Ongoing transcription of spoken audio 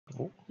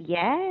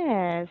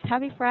Yes.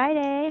 Happy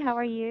Friday. How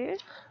are you?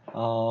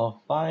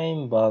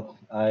 Fine, but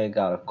I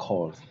got a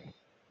cold.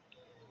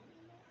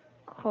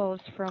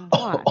 Colds from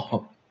what?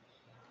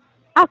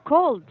 Ah,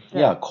 colds.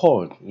 Yeah,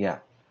 cold. Yeah,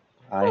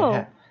 I Oh,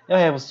 have. I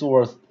have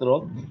sore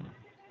throat.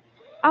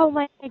 oh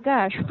my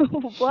gosh.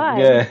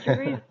 Why? What's the Yeah,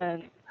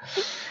 reason?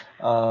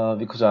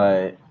 because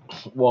I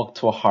work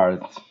too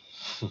hard.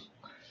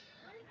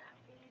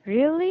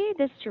 Really?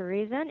 That's the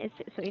reason?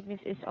 So it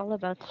means it's all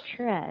about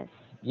stress.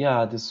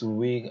 Yeah, this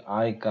week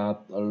I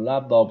got a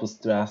lot of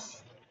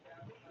stress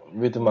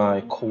with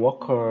my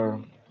coworker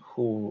Mm,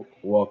 who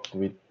worked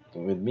with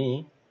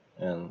me,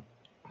 and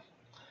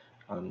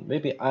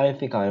maybe I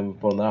think I'm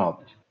burnt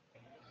out.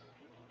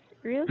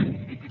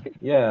 really?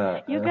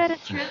 Yeah, You got a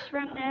stress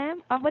from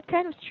them? What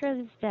kind of stress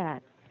is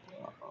that?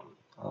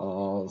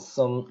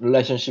 some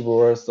relationship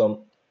or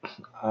some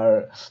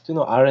R. Do you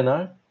know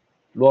R&R?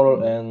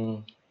 Rural Mm-hmm.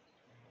 and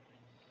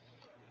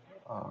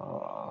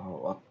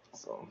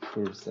what's a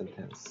full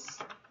sentence?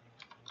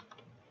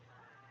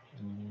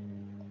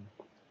 Mm,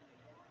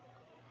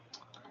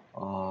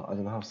 I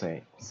don't know how to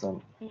say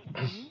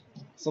Mm-hmm.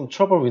 some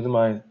trouble with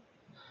my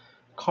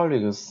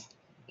colleagues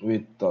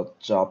with the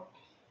job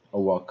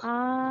or work.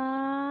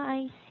 Ah,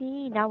 I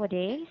see.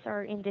 Nowadays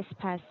or in these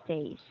past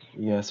days?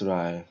 Yes,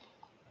 right.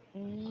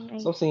 I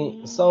Something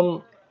see.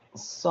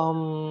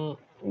 some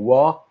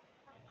work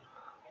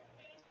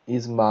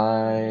is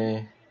Mm-hmm.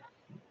 my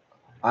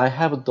I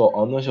have the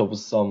ownership of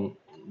some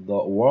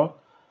the work,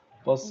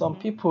 but some Mm-hmm.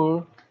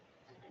 people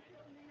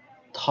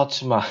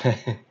touch my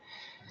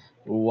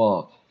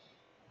work.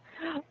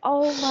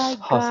 Oh my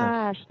How say?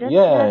 gosh, that's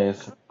not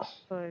Yes,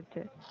 good.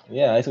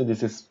 yeah. I think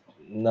this is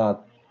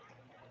not.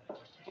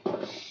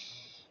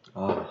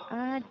 Uh,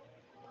 Ah,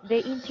 they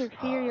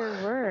interfere your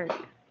work.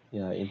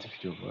 yeah,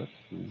 interview work.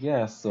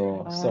 Yeah,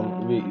 so some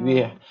Wow.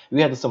 we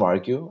had some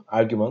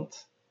argument.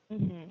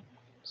 Mhm.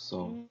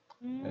 So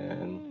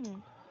and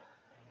Mm.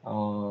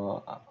 uh,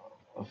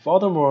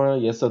 furthermore,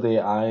 yesterday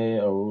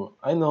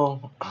I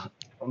know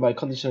my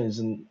condition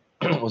isn't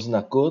was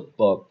not good,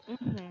 but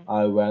Mhm.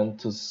 I went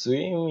to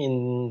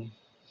swim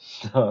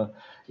the,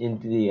 in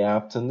the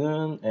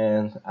afternoon,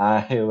 and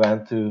I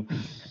went to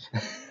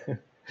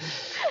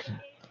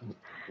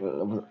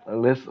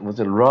let's was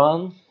it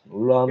run.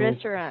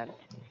 Restaurant.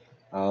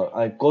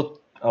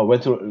 I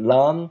went to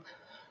run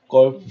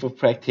golf Mhm.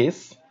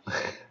 practice.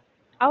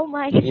 Oh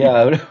my.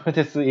 Yeah,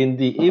 practice in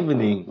the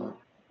evening.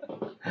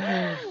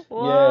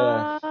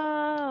 Yeah, Wow.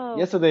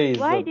 yesterday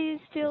is Why do you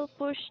still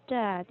push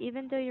that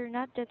even though you're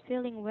not that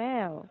feeling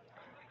well?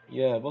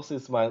 yeah, what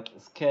is my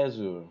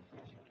schedule?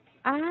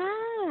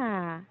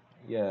 Ah.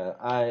 Yeah,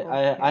 I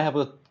Okay. have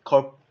a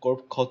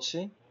golf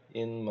coaching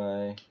in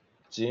my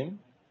gym,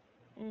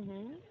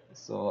 Mhm.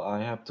 so I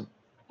have to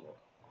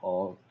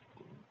uh,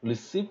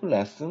 receive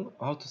lesson.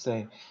 How to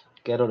say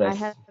get a I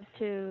have lesson?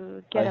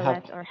 to I get a have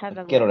lesson or have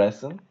a get a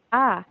lesson.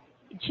 ah,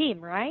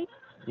 gym, right?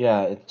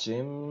 Yeah, at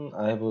gym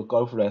I have a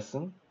golf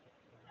lesson.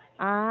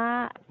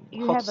 Ah,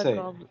 you How to have a say?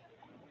 golf.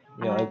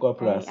 Yeah, I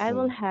golf I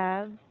will lesson.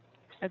 have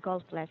a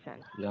golf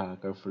lesson. Yeah,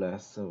 golf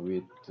lesson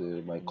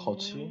with my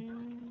coach.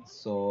 Mm,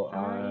 So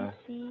I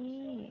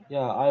see.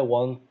 yeah, I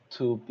want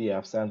to be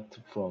absent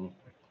from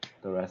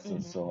the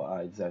lesson, so Mhm.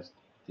 I just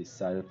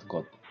decided to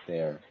go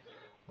there.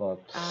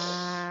 But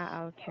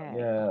Ah, okay.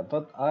 yeah,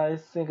 but I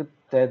think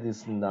that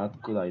is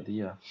not good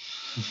idea.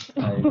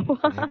 I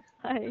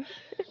Why?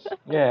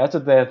 yeah, after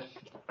that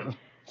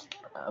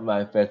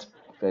my felt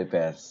very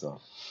bad. So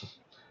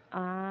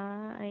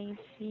Ah, I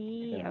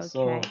see. yeah, so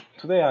Okay.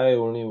 today I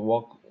only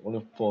work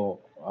only 4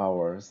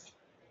 hours.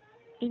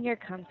 In your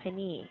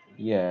company.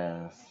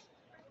 Yes.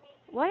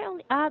 Why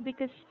only? Ah,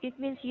 because it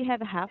means you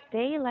have a half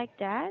day like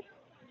that.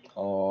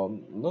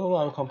 No,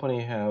 our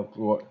company have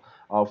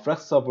a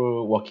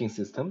flexible working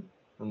system.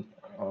 And,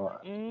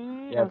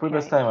 yeah,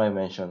 previous Okay. time I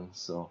mentioned.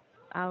 So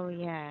Oh,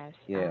 yes.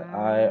 yeah,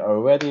 I Ah.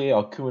 already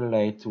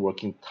accumulate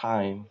working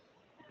time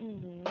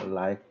Mhm.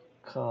 like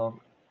uh,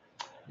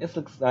 it's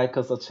like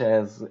such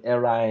as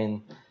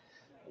airline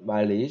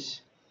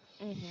mileage.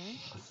 Mhm.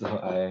 So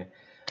I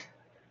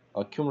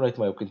accumulate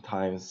my working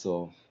time.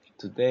 So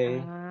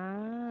today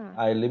Ah.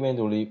 I remained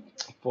only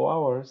 4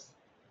 hours.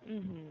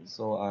 Mhm.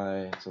 So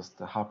I just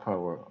a half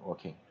hour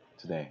working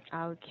today.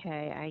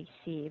 Okay, I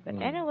see. But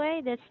Mm.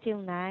 anyway, that's still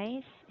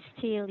nice.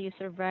 Still, you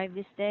survive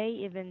this day,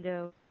 even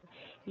though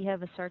you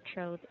have a sore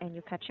throat and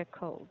you catch a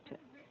cold.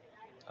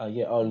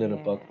 Yeah, a little,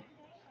 but Yeah,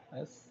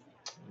 that's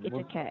it's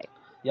would okay.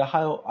 yeah.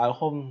 I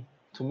hope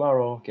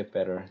tomorrow get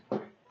better.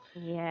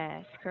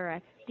 Yes,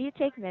 correct. Do you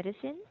take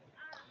medicine?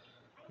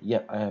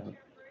 Yeah, I have.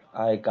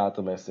 I got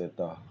the message at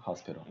the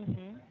hospital.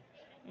 Mhm.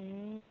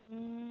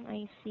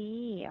 I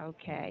see.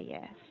 Okay,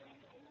 yes.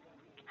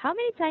 How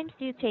many times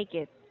do you take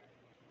it?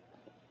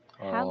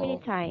 How many Uh,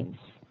 times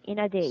in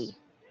a day?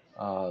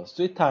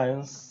 3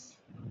 times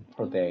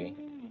per day.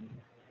 Mm,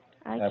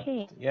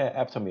 okay. Yeah,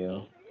 after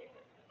meal.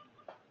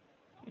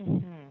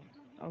 Mhm.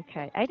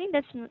 Okay. I think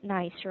that's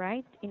nice,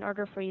 right? In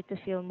order for you to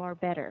feel more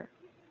better.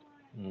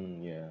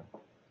 Mm, yeah.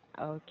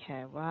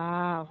 Okay.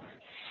 Wow.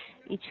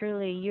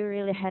 You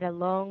really had a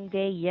long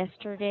day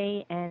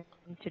yesterday and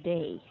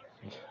today.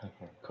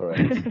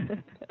 Correct.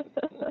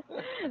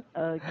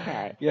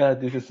 Okay. Yeah,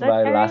 this is But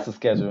my I last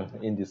schedule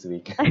in this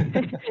week.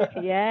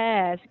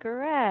 yes,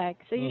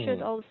 correct. So you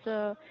should Hmm.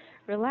 also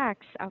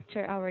relax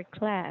after our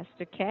class,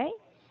 okay?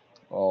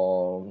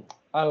 Um,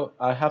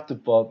 I have to,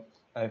 but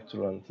I have to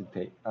run to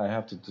take. I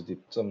have to do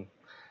some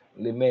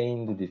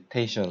remain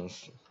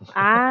dictations.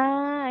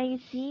 Ah, I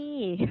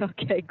see.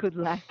 Okay, good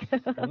luck.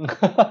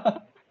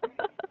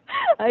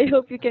 I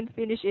hope you can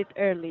finish it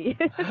early.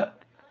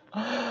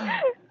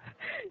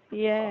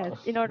 Yes,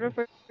 in order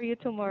for you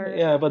to more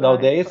Yeah, but for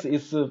nowadays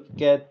it's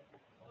get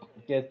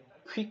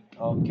quick,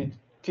 quick.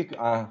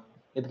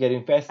 It's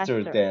getting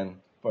faster faster.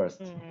 than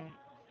first. Mm.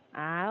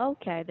 Ah,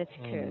 okay, that's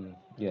good.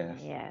 Yes,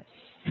 Yes.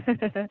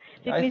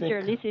 So it I means think.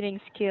 your listening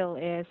skill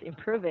is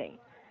improving.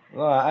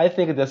 I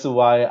think that's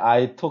why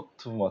I talk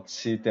too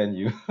much than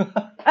you.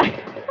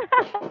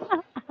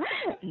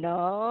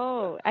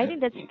 No, I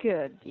think that's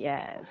good.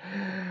 Yes.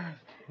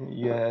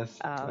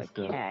 Yes, that's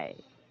good. Okay.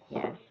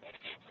 Yes.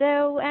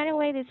 So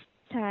anyway, this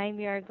time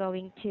we are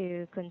going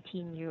to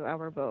continue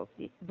our book.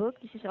 The book.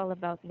 This is all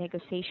about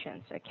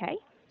negotiations. Okay.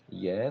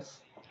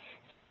 Yes.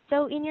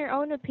 So in your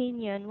own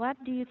opinion, what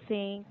do you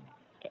think,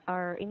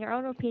 or in your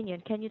own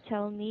opinion, can you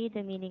tell me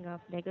the meaning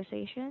of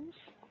negotiations?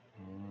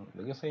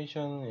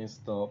 Negotiation is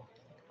the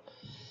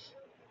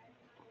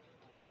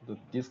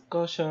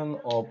discussion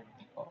of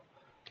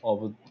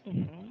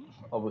Mhm.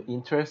 of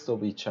interest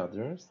of each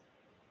others.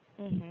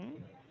 Mhm.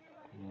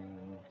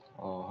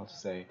 How to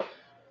say?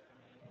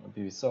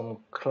 Maybe some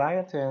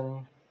client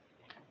and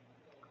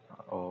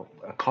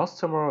a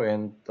customer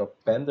and the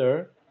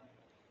vendor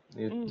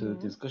need to Mhm.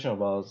 discussion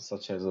about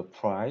such as the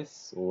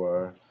price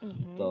or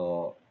Mhm.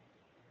 the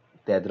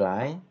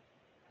deadline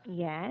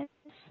Yes.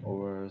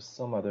 or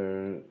some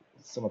other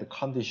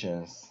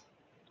conditions.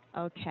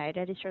 Okay,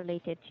 that is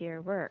related to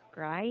your work,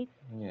 right?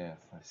 Yes,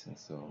 I think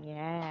so.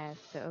 Yes.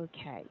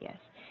 Okay. Yes.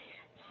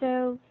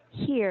 So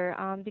here,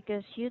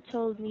 because you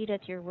told me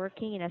that you're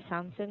working in a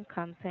Samsung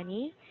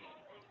company,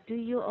 do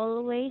you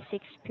always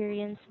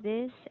experience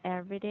this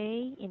every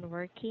day in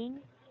working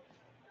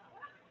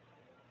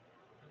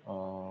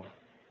Uh,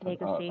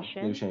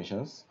 negotiation?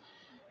 Negotiations.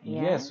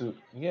 Yes.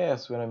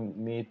 Yes. When I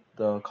meet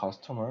the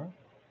customer,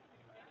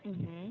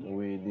 Mhm.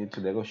 we need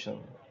to negotiate.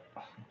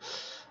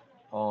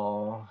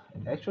 Uh,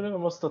 Actually,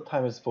 most of the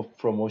time it's for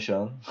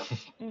promotion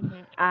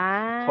Mhm.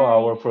 for Ah,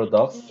 our I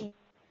products. see.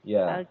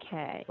 Yeah.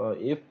 Okay. But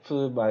if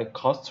my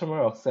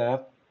customer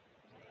accept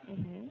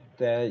Mhm.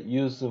 that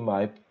use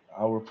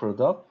our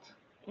product,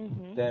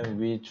 Mhm. then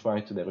we try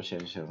to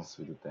negotiations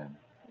with them.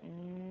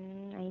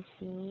 I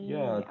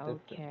Yeah, see.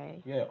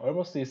 Okay. yeah,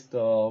 almost is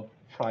the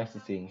price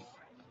things.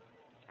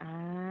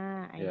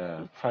 Ah, I Yeah,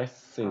 see.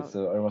 price Oh, is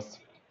almost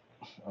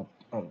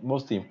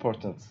most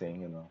important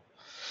thing,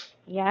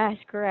 yes,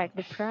 correct.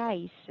 The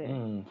price.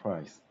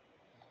 Price.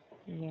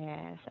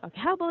 Yes. Okay.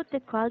 How about the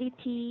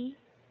quality?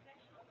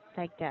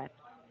 Like that.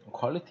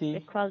 The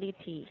Quality.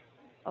 quality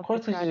of the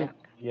Quality is, product.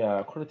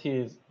 yeah, quality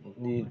is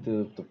need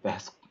the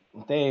best.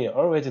 They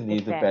always The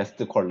need the best.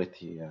 best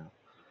quality. Yeah.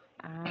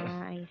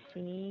 Ah, I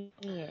see.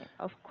 Of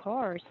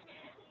course.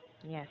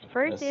 Yes.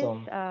 First There's is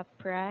some.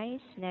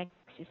 price. Next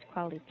is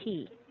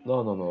quality.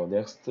 No, no, no.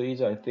 Next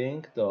is I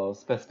think the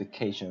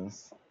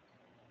specifications.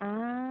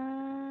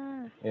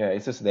 Ah, Yeah,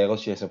 it's just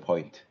negotiation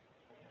point.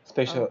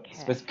 Special okay.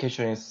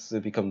 specifications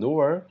become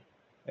lower,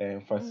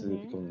 and prices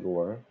Mhm. become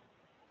lower,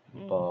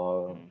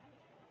 but Mhm.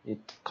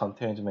 it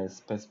contains many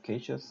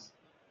specifications.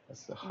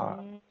 That's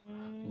high.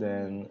 Mm.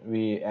 Then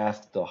we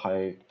ask the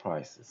high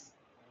prices.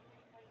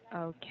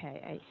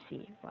 Okay, I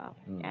see. Wow.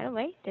 Mm.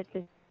 Anyway, that's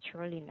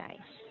really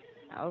nice.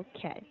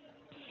 Okay.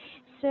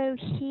 So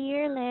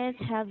here, let's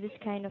have this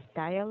kind of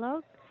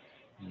dialogue.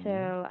 Mm.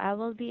 So I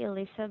will be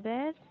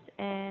Elizabeth,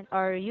 and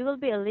or you will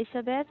be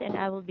Elizabeth, and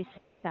I will be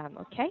Sam.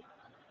 Okay?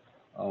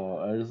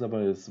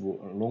 Elizabeth is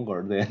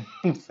longer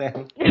than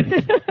Sam.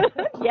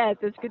 Yes,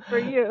 that's good for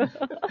you.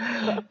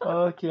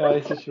 Okay,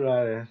 I should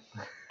try it.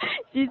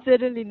 She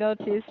suddenly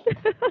noticed.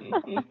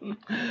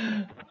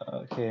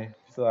 Okay,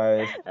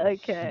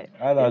 Okay.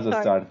 I know It's just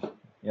hard. start.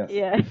 Yes.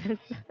 Yes.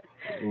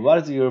 What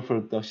is your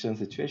production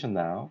situation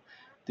now?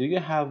 Do you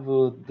have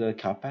the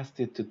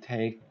capacity to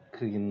take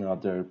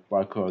another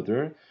bulk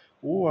order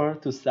or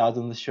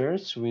 2,000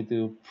 shirts with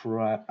the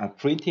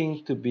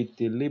printing to be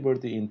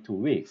delivered in 2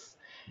 weeks?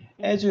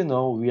 As you Mhm.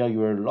 know, we are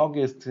your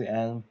longest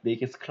and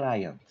biggest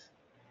client.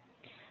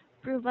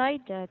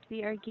 Provide that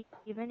we are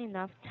given enough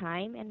time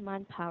and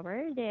manpower,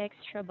 the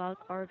extra bulk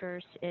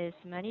orders is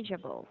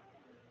manageable.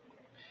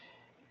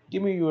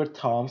 Give me your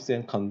terms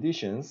and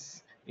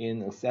conditions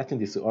in accepting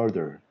this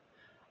order.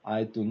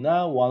 I do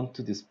not want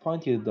to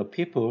disappoint the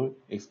people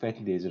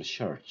expecting this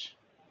shirts.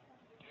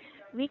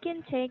 We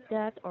can take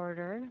that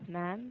order,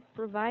 ma'am,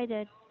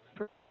 provided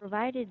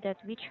that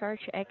we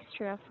charge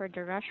extra for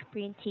the rush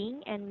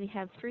printing and we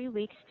have 3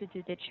 weeks to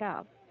do the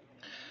job.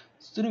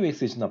 3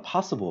 weeks is not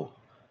possible.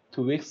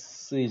 2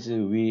 weeks is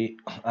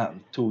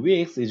 2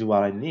 weeks is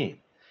what I need.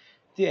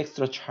 The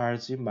extra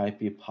charge might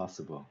be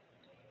possible.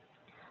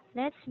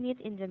 Let's meet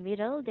in the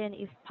middle, then,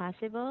 if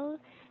possible,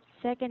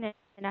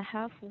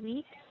 2.5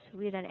 weeks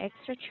with an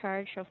extra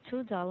charge of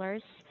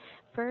 $2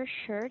 per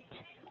shirt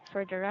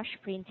for the rush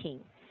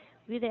printing.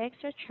 With the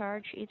extra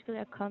charge, it will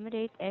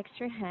accommodate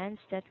extra hands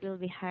that will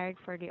be hired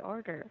for the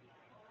order.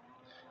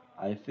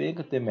 I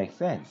think that makes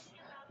sense.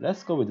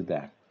 Let's go with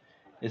that.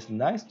 It's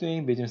nice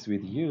doing business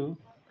with you.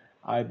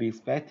 I'll be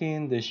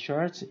expecting the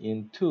shirt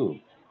in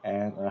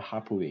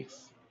 2.5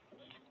 weeks.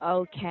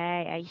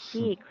 Okay, I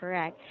see,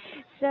 correct.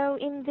 So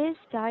in this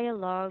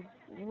dialogue,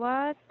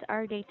 what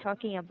are they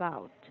talking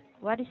about?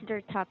 What is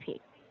their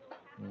topic?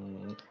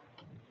 음,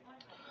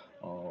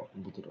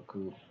 뭐더라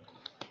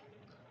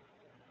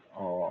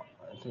어,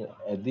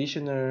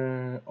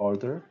 additional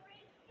order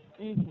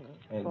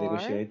and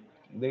For?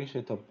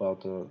 negotiate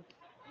about the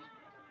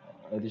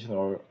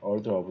additional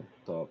order of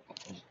the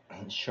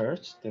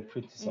shirt. They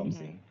print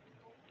Mm-hmm. something.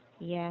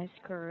 Yes,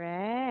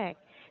 correct.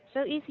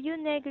 So if you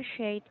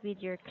negotiate with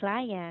your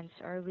clients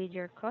or with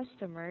your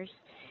customers,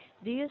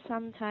 do you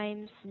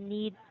sometimes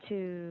need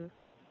to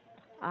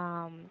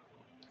um,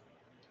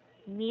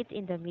 meet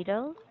in the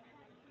middle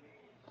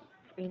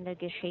in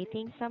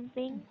negotiating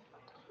something?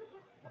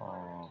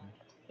 Um,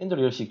 in the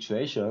real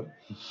situation,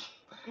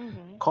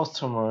 Mm-hmm.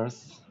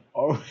 customers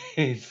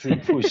always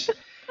push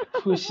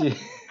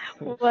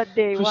What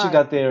they push want.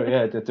 got there,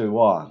 yeah, that they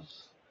want.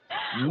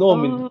 No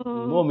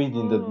meat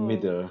in the Oh.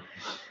 middle.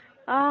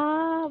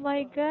 Ah,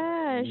 my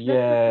gosh,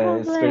 that's the Yeah,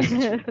 it's very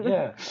problem.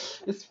 yeah,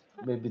 it's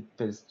maybe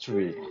very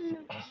strict.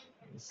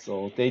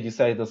 So they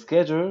decide the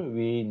schedule.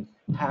 We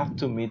have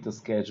to meet the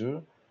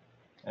schedule,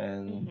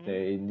 and Mhm.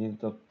 they need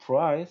the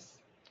price.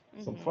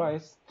 Some Mhm.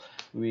 price.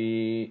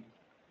 We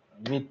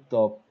meet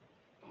the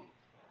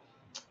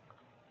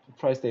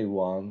price they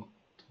want.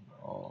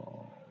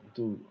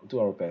 Do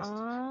our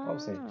best. I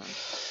would say.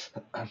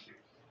 Ah.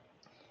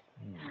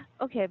 Hmm.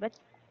 Okay, but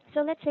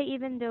so let's say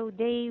even though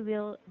they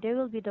will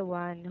be the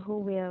one who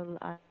will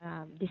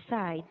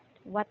decide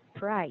what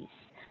price.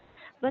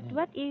 But what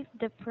Hmm. if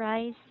the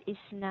price is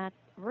not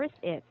worth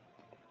it?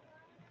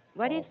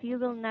 What if Oh, you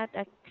will not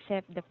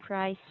accept the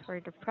price for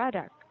the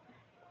product?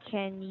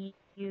 Can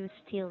you still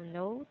no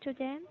to them?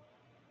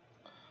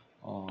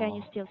 Can you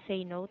uh, still say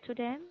no to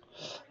them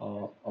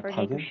for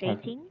pardon,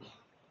 negotiating?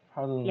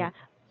 pardon. Yeah,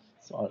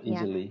 So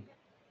yeah. easily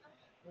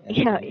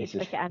Yeah, answer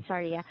easily. okay, I'm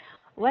sorry, yeah.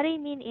 What I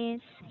mean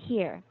is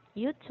here,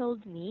 you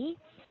told me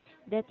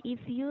that if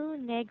you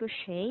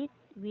negotiate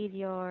with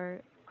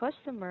your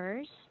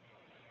customers,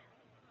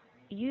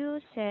 you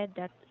said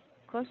that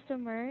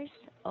customers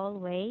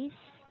always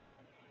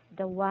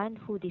the one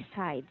who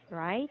decide,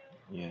 right?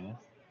 Yes.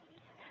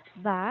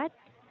 But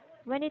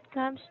when it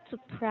comes to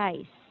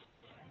price,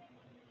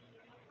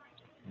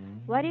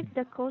 what if Mm.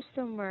 the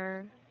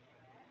customer,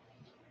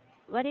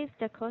 what if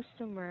the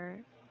customer,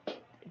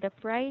 the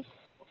price,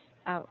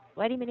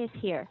 what I mean is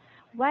here,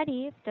 what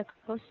if the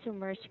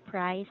customer's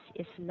price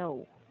is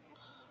low?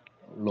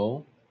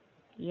 Low.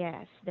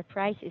 Yes, the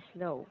price is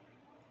low.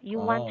 You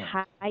want Ah.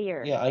 higher.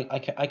 Yeah,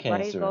 I What can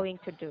are you answer. going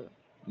to do?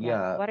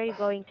 Yeah, Yeah. what are you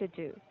going to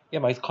do? Yeah,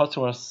 my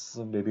customers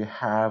maybe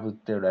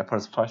have their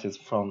reference prices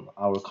from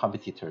our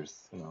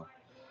competitors, you know.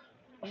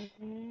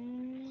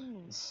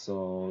 Mm,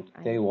 So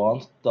I they see.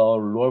 want the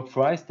lower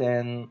price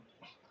than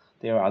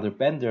their other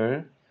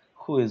vendor,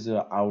 who is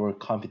our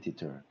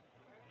competitor.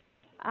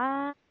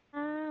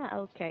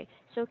 Okay.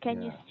 So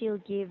can you Yeah. still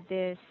give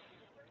this?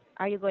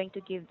 Are you going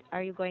to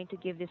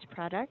give this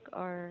product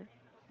or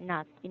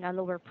not in a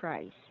lower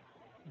price?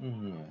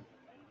 Mm,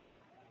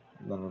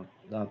 no,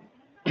 not.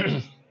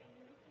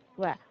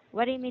 Well,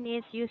 what I mean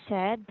is you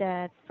said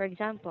that, for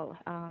example,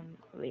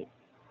 wait,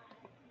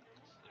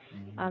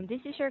 Mm,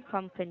 this is your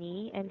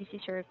company and this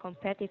is your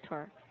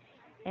competitor,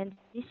 and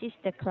this is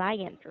the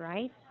client,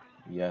 right?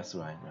 yes,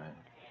 right.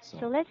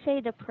 So So, let's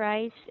say the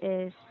price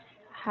is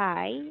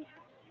high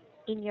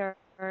in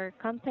your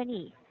company.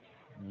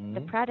 The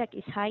mm, product is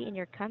high in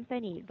your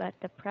company, but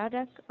the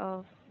product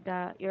of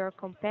the your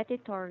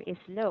competitor is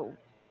low.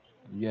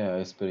 yeah,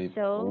 it's very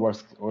So,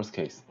 worst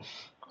case.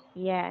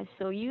 yeah,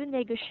 so you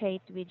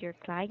negotiate with your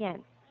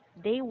client.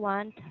 They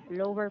want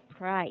lower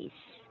price.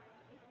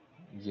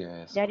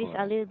 Yes, That is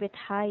a correct. little bit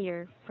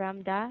higher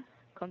from the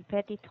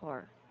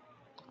competitor.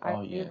 Are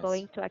Oh, you going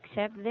yes. to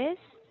accept this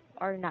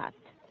or not?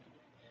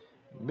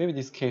 Maybe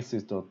this case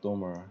is the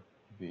normal.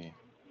 We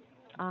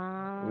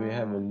we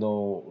have Ah,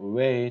 no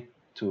way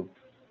to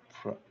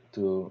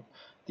to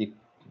de-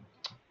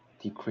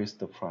 decrease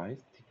the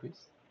price,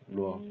 decrease,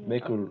 lower,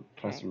 make the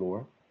price okay.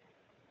 lower.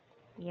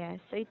 Yes,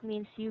 so it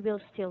means you will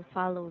still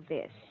follow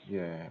this.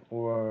 Yeah,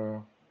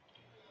 or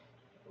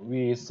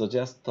we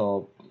suggest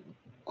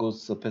good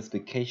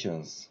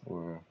specifications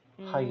or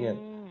high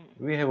end. Mm,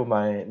 We have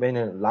my main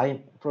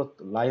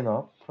product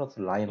lineup,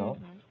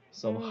 mm-hmm,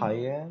 some high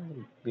mm-hmm.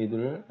 end,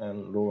 middle,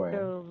 and lower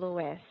The end.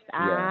 lowest.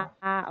 Yeah,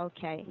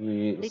 Okay.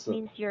 So we it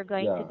means you're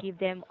going to yeah, give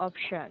them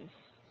options.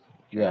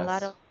 There are a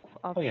lot yes. of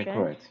Oh yeah, options.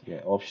 correct.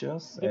 Yeah,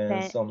 options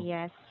and Depend. some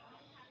Yes.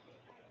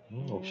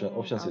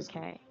 options is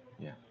good. Okay.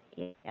 Yeah.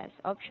 yes,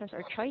 options or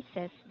choices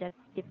that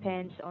depends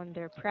Mm, on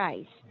their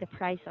price, the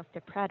price of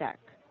the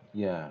product,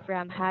 yeah,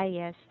 from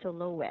highest to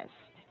lowest.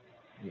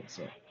 yes,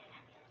 right.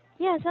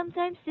 Yeah,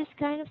 sometimes this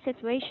kind of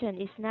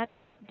situation is not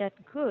that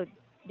good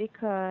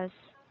because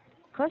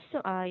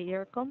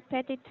your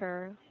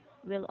competitor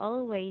will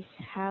always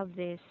have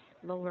this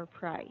lower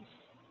price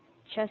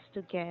just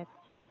to get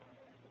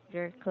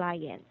their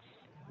clients.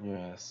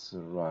 Yes,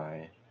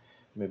 right.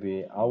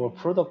 Maybe our Mm.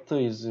 product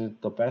is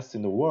the best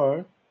in the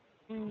world.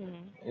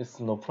 Mm. It's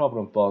no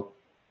problem, but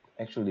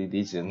actually it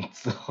isn't.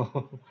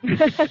 So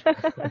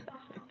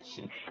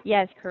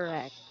Yes,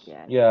 correct.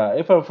 Yes. yeah,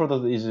 if our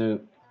product is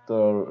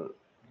the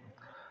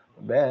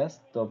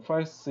best, the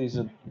price is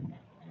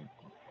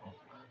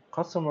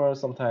customers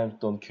sometimes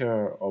don't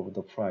care of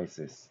the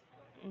prices.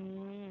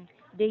 Mm.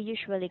 They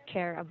usually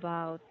care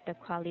about the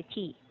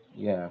quality.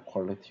 Yeah,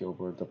 quality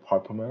over the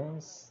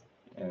performance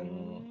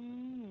and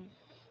Mm.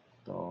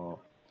 the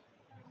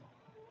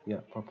yeah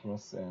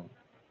performance and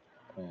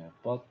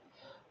but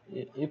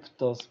if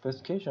the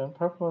specification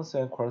performance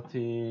and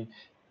quality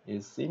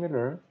is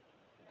similar,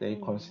 they Mm.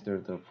 consider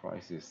the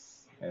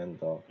prices and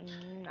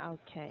Mm.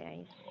 Okay,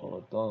 I see. uh,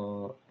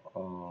 the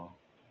uh,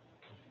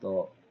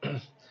 the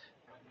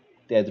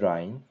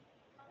deadline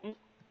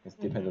is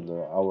Mm-hmm. dependent on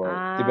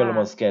our Ah,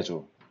 development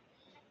schedule.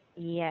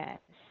 yes.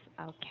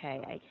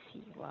 Okay, I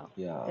see. Wow,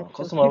 Yeah,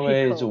 that's so customer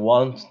always difficult.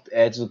 want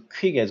as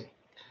quick as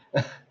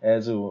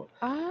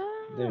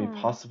maybe Ah,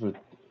 possible.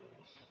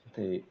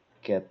 They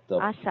get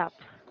the ASAP,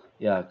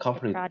 yeah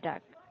the complete.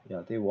 product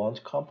Yeah, they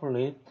want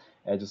complete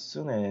as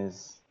soon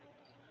as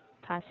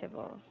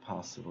possible.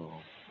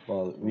 possible.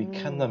 But we Mm,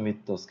 cannot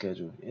meet the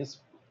schedule. It's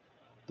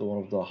the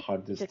one of the it's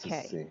hardest to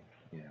okay. say.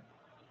 Yeah,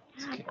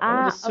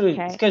 the Ah,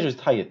 okay. schedule is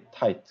tight.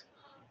 Tight.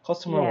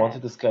 Customer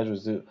wanted Yes. the schedule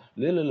to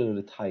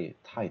really tight.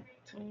 Tight.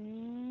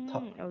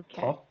 Tough,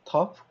 Okay.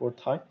 tough or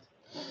tight.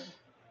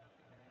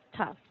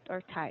 Tough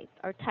or tight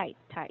or tight.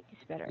 Tight is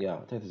better. Yeah,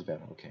 that is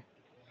better. Okay.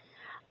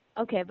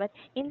 Okay, but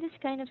in this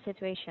kind of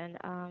situation,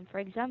 for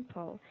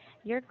example,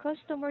 your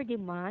customer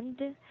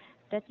demand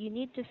that you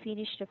need to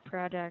finish the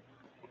product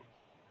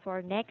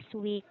for next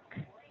week,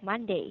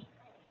 Monday,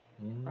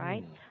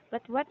 right? Mm.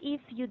 But what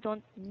if you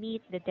don't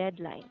meet the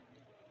deadline?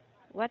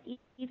 What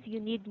if you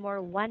need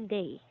more one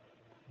day?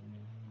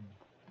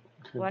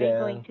 What are you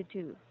going Then to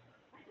do?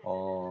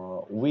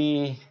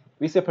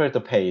 we separate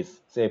the page.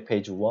 Say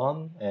page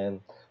one,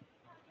 and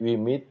we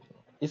meet.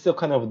 It's a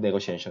kind of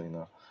negotiation, you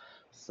know.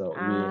 So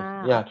we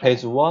Ah, yeah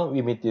page okay. one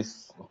we meet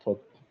this for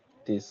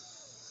this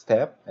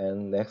step,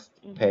 and next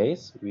Mhm. page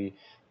we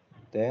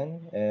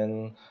then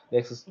and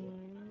next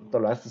Mm. the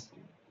last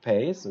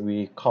page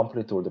we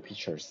complete all the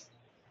pictures.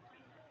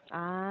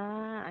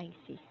 Ah, I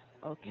see.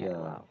 Okay, Yeah.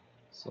 wow.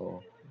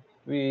 So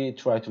we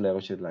try to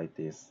negotiate like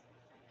this.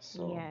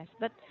 So Yes,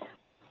 but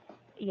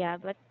yeah,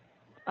 but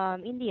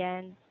in the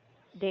end,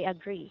 they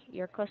agree.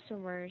 Your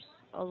customers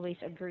always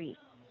agree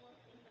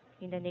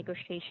in the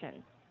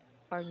negotiation,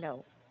 or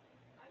no?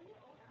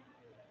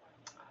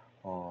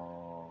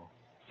 uh,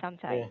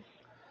 they Sometimes.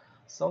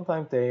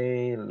 sometimes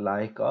they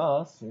like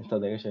us.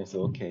 Intonation is Mhm.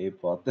 okay,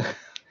 but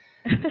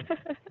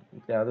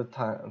the other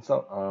time,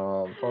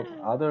 so but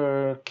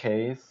other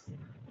case,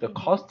 the Mhm.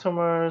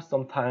 customer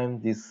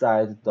sometimes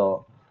decide the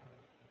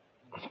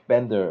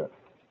vendor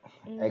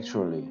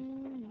actually,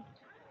 Mm,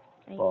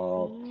 I but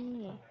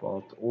see.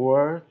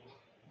 or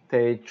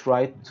they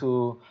try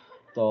to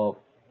the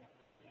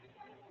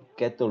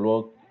get the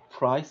low Mhm.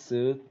 price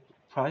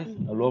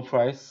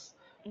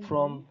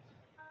Mhm.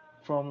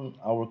 from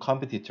our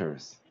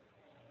competitors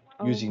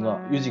Oh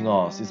using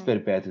us is my. very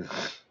bad.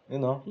 You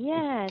know,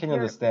 Yes, can you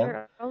understand?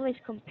 you're always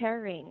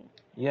comparing.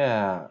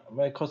 Yeah,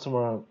 my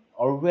customer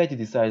already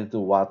decided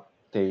what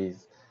they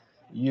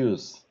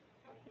use,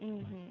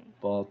 Mhm.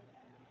 but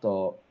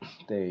the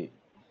they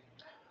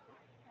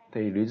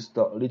reduce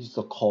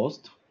the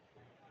cost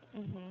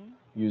Mhm.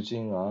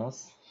 using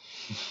us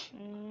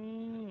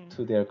Mm.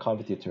 to their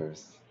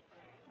competitors.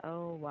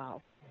 Oh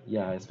wow.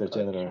 Yeah, it's very Okay.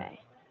 general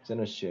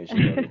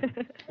situation,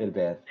 very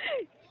bad.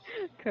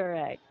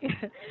 Correct.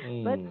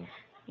 But Mm,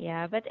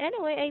 yeah, but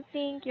anyway, I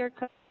think your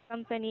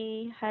company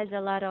has a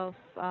lot of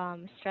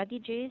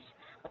strategies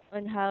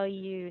on how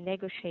you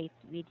negotiate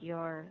with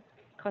your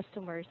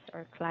customers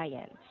or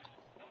clients.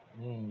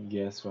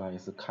 yes, right.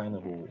 It's a kind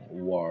of a Yes.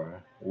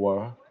 war.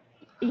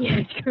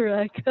 Yes,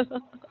 correct.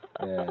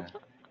 Yeah.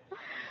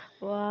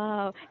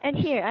 Wow. And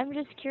here, I'm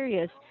just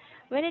curious.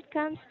 When it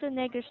comes to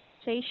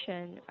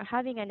negotiation, or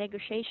having a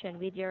negotiation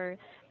with your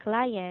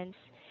clients,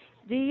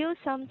 do you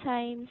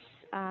sometimes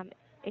um,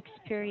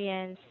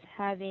 experience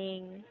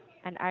having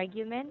an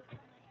argument?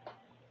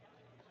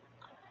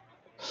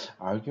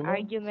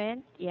 Argument?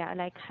 Argument? Yeah,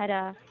 like had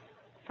a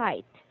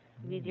fight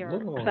with No, your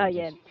no,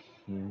 just client.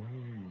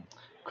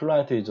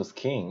 client is just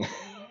king.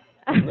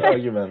 No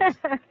argument.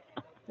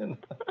 You know,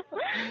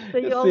 So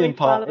you always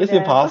follow it's them.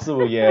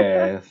 impossible.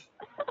 Yes.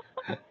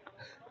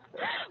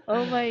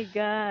 Oh my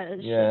gosh.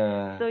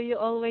 Yeah. So you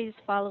always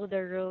follow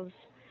the rules.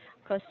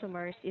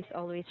 Customers is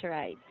always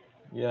right.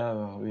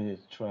 Yeah. We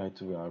try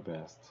to do our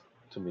best.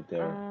 to meet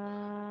their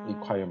Uh,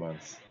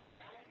 requirements.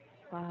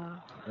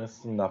 wow.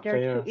 It's not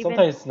They're too fair. even.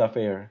 Sometimes it's not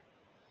fair.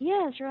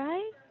 Yes,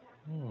 right?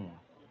 Hmm.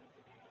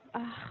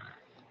 Ah,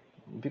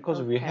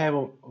 Because okay.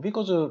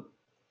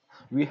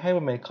 we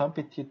have many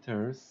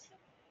competitors.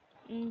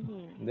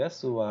 Mhm.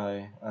 That's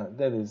why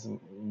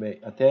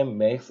that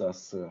makes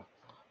us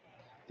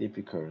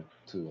difficult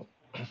to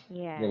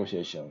Yes,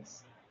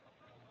 negotiations.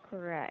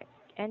 correct.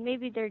 And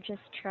maybe they're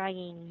just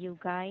trying you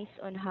guys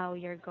on how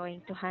you're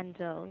going to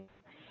handle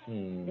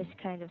this Hmm.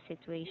 kind of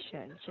situation.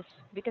 Just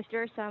because there are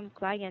some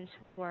clients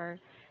who are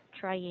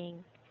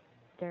trying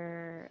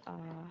their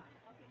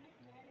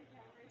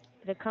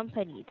the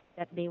company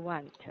that they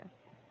want.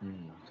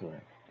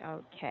 Correct.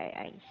 Okay,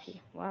 I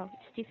see. Wow,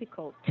 it's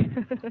difficult.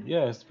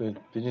 Yes,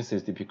 but business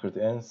is difficult,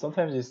 and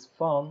sometimes it's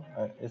fun.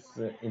 It's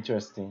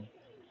interesting.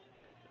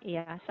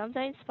 Yeah,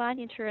 sometimes fun,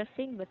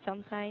 interesting, but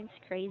sometimes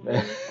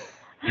crazy.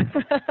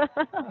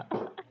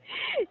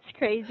 It's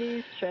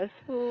crazy,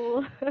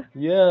 stressful.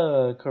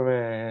 Yeah,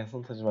 correct.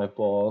 Sometimes my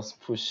boss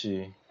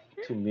pushy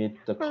to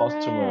meet the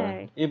customer.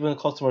 Correct. Even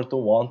customer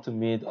don't want to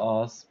meet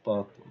us,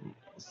 but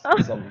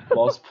some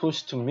boss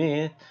push to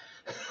meet.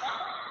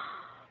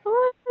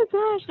 Oh my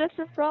gosh, that's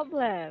a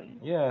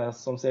problem. Yeah,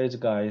 some sales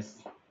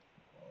guys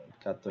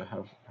got to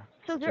have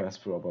So there,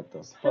 stressful about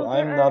this. But so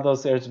there I'm are not a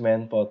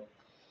salesman, but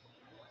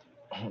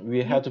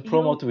we have to you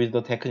promote with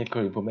the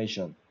technical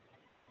information.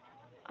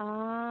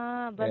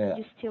 but Yeah,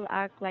 you still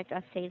act like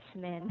a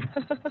salesman,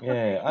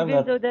 yeah, I'm even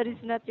not. though that is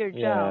not your job.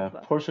 Yeah,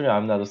 personally,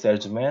 I'm not a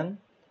salesman,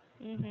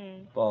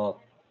 Mhm. but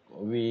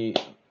we,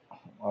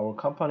 our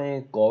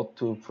company got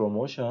to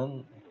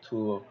promotion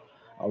to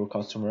our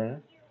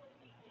customer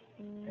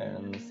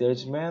and Mm.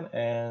 salesman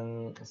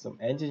and some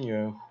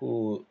engineer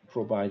who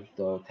provide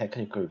the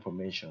technical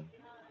information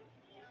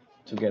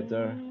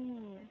together.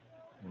 Mm.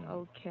 Mm,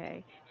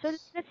 Okay. So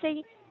let's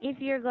say if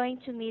you're going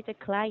to meet a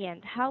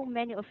client, how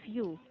many of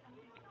you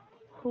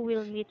who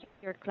will meet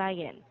your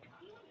client,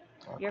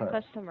 your correct.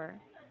 customer?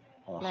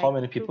 Like How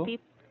many two people?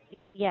 people?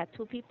 Yeah,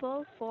 two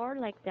people, four,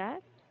 like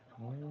that.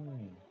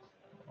 Mm,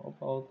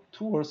 about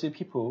 2 or 3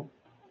 people,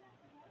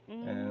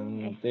 I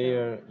and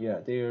saw.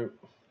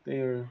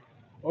 they're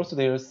also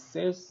their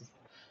sales.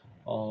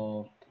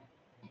 Uh,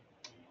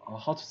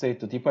 how to say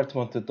the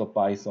department to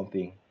buy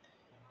something.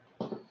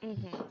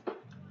 Mhm.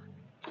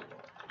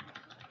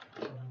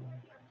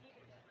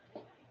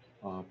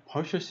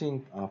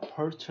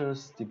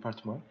 Purchase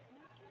department.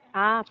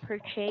 Ah,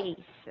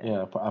 purchase.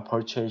 Yeah, a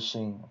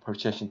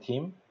purchasing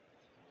team.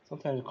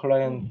 Sometimes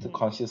client Mhm.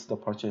 consists the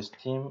purchase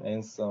team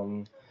and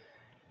some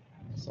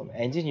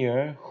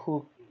engineer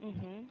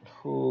Mhm.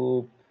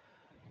 who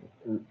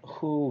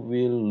who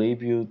will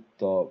review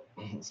the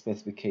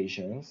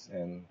specifications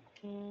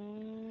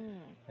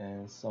Mm.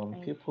 and some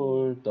I see.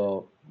 people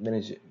the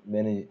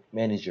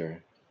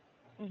manager.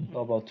 So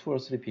Mhm. about 2 or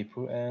 3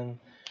 people, and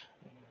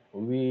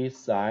we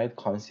side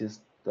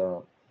consists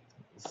the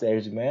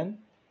salesman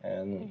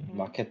and Mhm.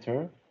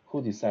 marketer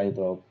who decide Mhm.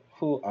 of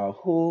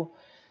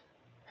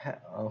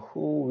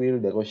who will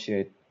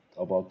negotiate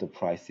about the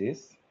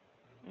prices,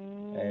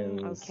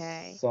 and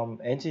Okay. some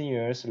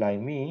engineers like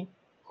me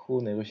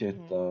who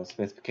negotiate Mhm. the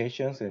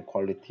specifications and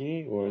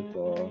quality or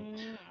the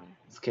Mm.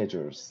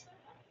 schedules.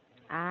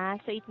 Ah,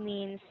 so it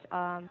means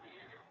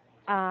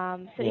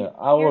so if Yeah,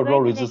 you're our going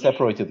role to is negotiate,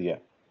 separated. Yeah,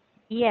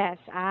 yes.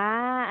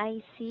 Ah,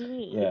 I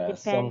see. It yeah.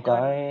 Some depends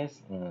on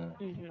guys,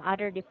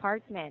 other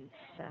departments.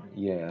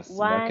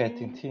 yes,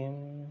 marketing One,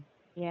 team.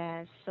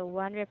 yes. So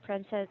one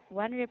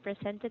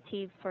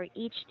representative for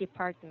each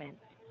department.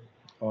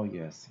 Oh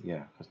yes,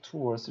 yeah, 2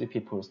 or 3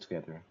 people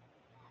together.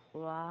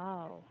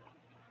 Wow.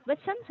 But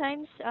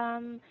sometimes,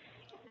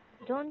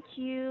 don't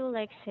you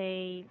like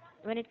say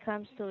when it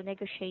comes to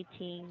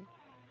negotiating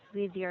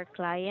with your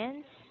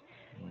clients,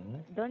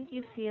 Mm, don't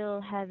you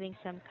feel having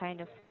some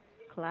kind of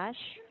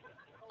clash,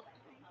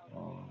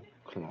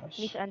 clash,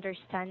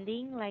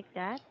 misunderstanding like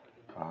that,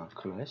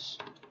 clash.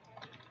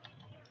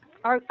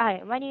 or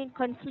I mean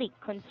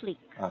conflict?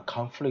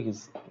 Conflict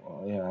is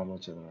yeah,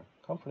 much general.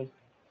 Conflict.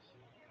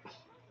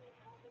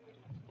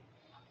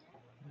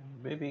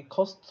 Maybe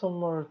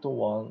customer the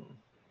one.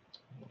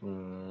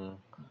 Mm,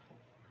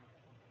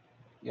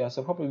 yeah,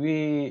 so probably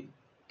we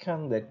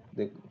can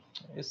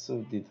it's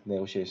a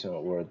negotiation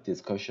or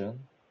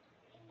discussion.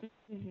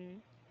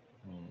 Mhm.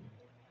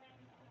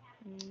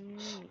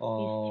 Mm.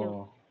 You still.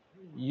 Uh,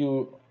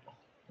 you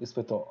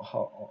expect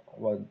how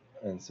what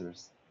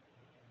answers?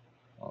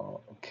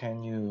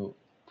 Can you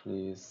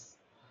please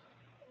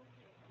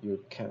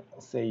can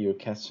say your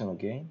question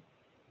again?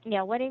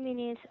 Yeah, what I mean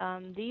is,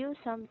 do you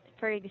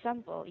for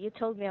example, you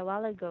told me a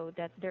while ago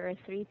that there are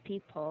three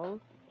people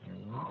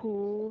Mm.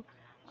 who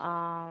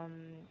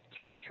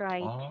try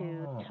to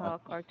talk Ah, or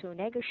to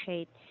negotiate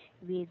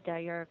with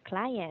your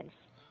clients.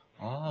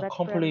 But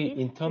from completely these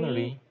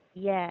three, internally.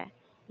 yeah,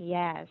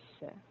 yes.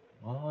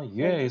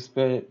 Yeah, And it's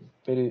very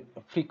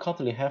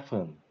frequently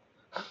happen.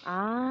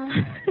 ah,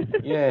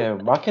 Yeah,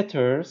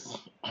 marketers.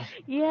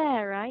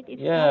 yeah, right.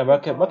 It's Yeah,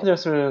 possible.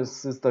 marketers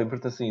is the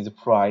important thing is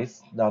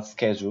price, not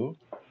schedule.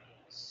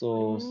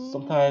 So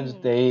sometimes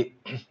Mm. they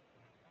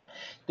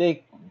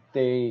they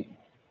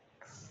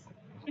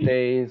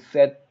they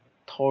set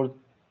told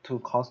to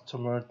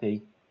customer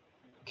they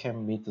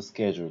can meet the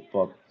schedule,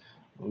 but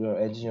your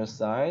engineer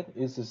side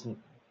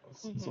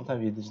Mhm.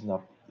 sometimes it is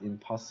not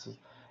impossible.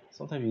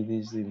 Sometimes it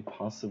is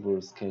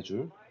impossible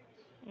schedule,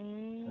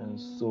 and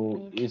so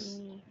I it's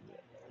see.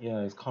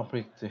 yeah it's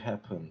conflict to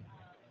happen.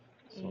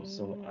 So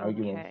some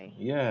argument, Okay.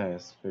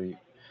 yes, very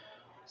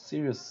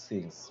serious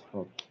things,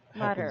 but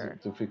happens Matter.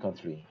 too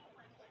frequently.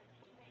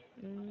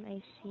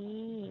 I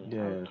see.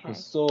 Yeah, cause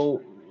Okay.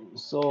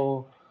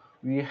 so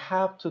we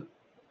have to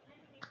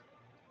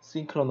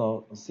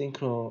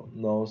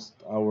synchronize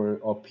our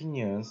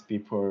opinions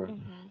before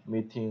Mhm.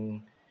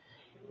 meeting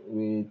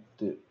with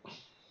the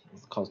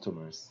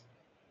customers.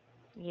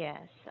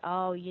 Yes.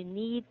 Oh, you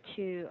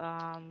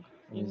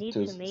Is need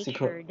to to make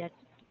sure that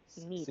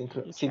meet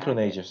each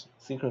other.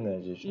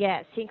 synchronization.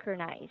 Yeah,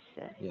 synchronize.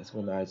 Yes,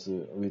 synchronize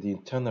with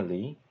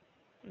internally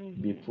Mhm.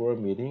 before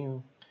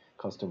meeting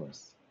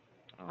customers.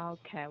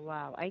 Okay,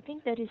 wow. I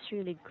think that is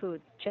really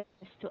good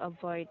just to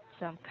avoid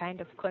some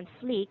kind of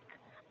conflict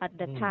at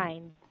the Hmm.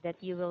 time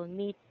that you will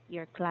meet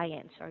your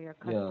clients or your Yeah.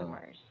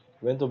 customers.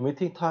 When the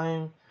meeting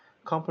time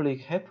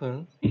conflict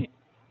happen,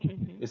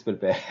 Mhm. it's very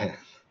bad.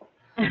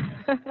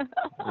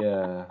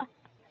 Yeah.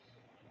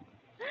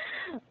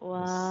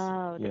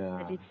 Wow, that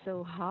is Yeah. so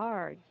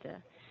hard.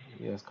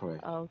 Yes,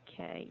 correct.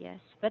 Okay, yes.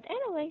 But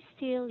anyway,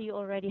 still you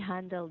already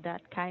handled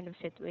that kind of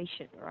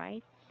situation,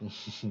 right?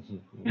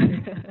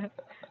 Yeah.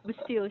 But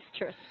still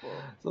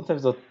stressful.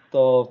 Sometimes the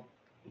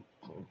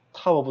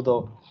top of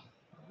the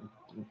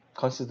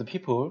conscious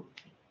people,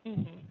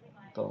 Mhm.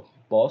 the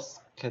boss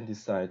can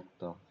decide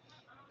the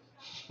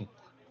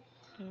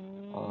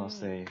Mm.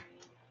 say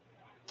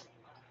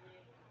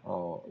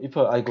if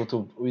I go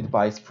to with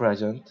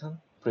president,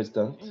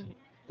 Mhm.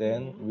 then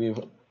Mhm. we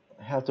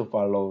have to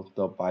follow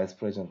the vice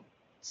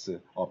president's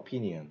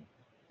opinion.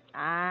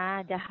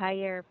 Ah, the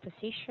higher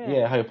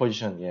Yeah, position higher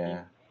position. in.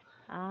 Yeah,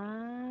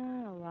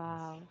 Ah,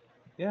 wow.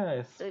 yeah,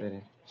 it's So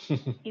very.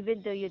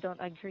 even though you don't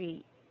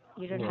agree,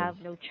 you don't No,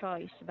 have no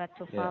choice but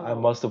to yeah, I follow.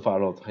 must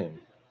follow him.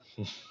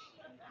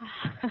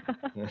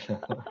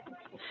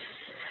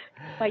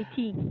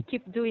 Fighting,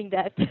 keep doing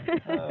that.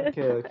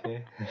 Okay,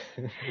 okay.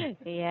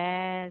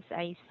 Yes,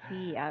 I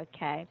see.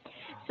 Okay.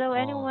 So uh,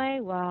 anyway,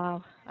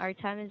 wow, our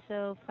time is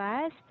so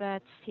fast,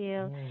 but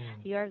still,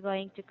 mm, you are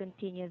going to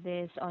continue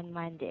this on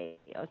Monday,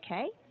 okay?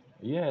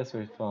 yeah, it's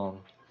very fun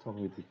talk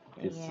with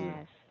this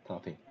Yes.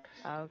 topic.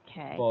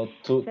 Okay. But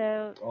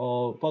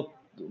So, but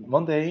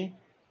Monday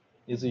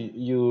is mhm,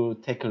 you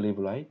take a leave,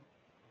 right?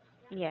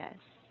 yes.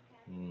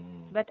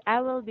 Mm, But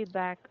I will be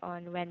back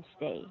on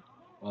Wednesday.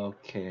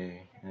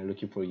 okay, I'm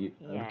looking for you.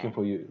 I'm looking Yes.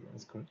 for you.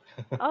 That's correct.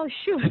 Oh,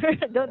 sure.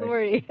 Don't I-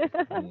 worry.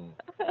 mm,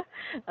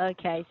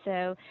 Okay,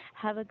 so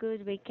have a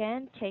good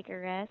weekend. Take a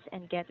rest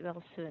and get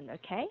well soon,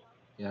 okay?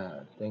 yeah,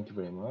 thank you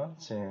very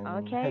much, and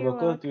Okay, have a you're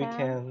good welcome.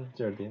 weekend,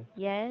 Jordyn.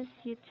 Yes,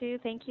 you too.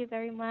 Thank you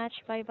very much.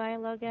 Bye bye, Yeah,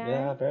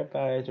 Logan. bye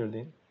bye,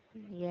 Jordyn.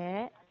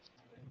 Yeah.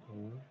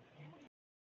 Mm.